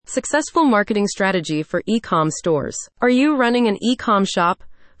Successful marketing strategy for e-com stores. Are you running an e-com shop?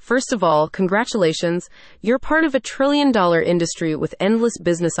 First of all, congratulations. You're part of a trillion-dollar industry with endless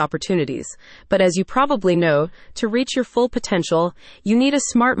business opportunities. But as you probably know, to reach your full potential, you need a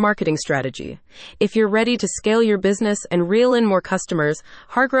smart marketing strategy. If you're ready to scale your business and reel in more customers,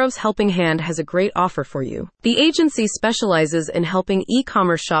 Hargroves Helping Hand has a great offer for you. The agency specializes in helping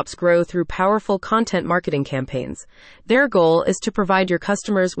e-commerce shops grow through powerful content marketing campaigns. Their goal is to provide your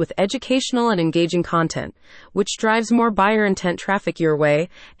customers with educational and engaging content, which drives more buyer intent traffic your way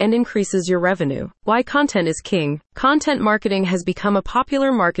and increases your revenue. Why content is king. Content marketing has become a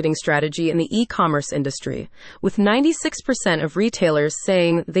popular marketing strategy in the e-commerce industry, with 96% of retailers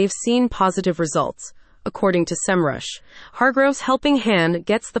saying they've seen positive results. According to SEMrush, Hargroves Helping Hand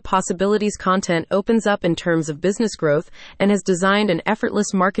gets the possibilities content opens up in terms of business growth and has designed an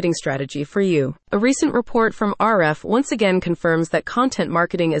effortless marketing strategy for you. A recent report from RF once again confirms that content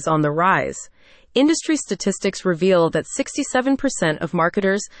marketing is on the rise. Industry statistics reveal that 67% of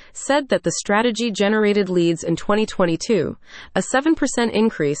marketers said that the strategy generated leads in 2022, a 7%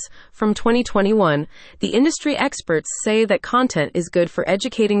 increase from 2021. The industry experts say that content is good for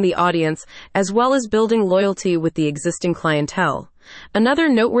educating the audience as well as building loyalty with the existing clientele. Another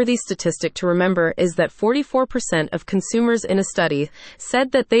noteworthy statistic to remember is that 44% of consumers in a study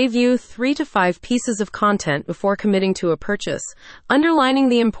said that they view 3 to 5 pieces of content before committing to a purchase, underlining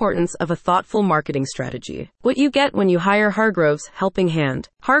the importance of a thoughtful marketing strategy. What you get when you hire Hargroves Helping Hand.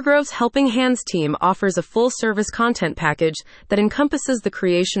 Hargroves Helping Hand's team offers a full-service content package that encompasses the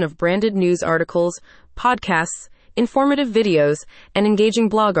creation of branded news articles, podcasts, informative videos, and engaging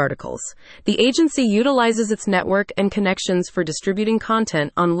blog articles. The agency utilizes its network and connections for distributing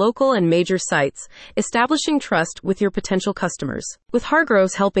content on local and major sites, establishing trust with your potential customers. With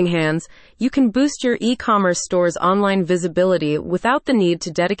Hargroves Helping Hands, you can boost your e-commerce store's online visibility without the need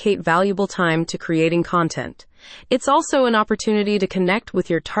to dedicate valuable time to creating content. It's also an opportunity to connect with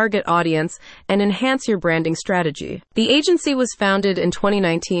your target audience and enhance your branding strategy. The agency was founded in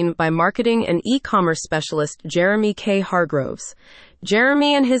 2019 by marketing and e-commerce specialist Jeremy K. Hargroves.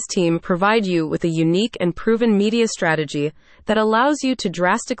 Jeremy and his team provide you with a unique and proven media strategy that allows you to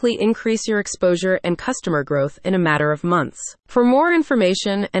drastically increase your exposure and customer growth in a matter of months. For more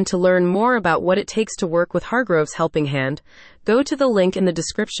information and to learn more about what it takes to work with Hargroves Helping Hand, go to the link in the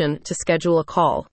description to schedule a call.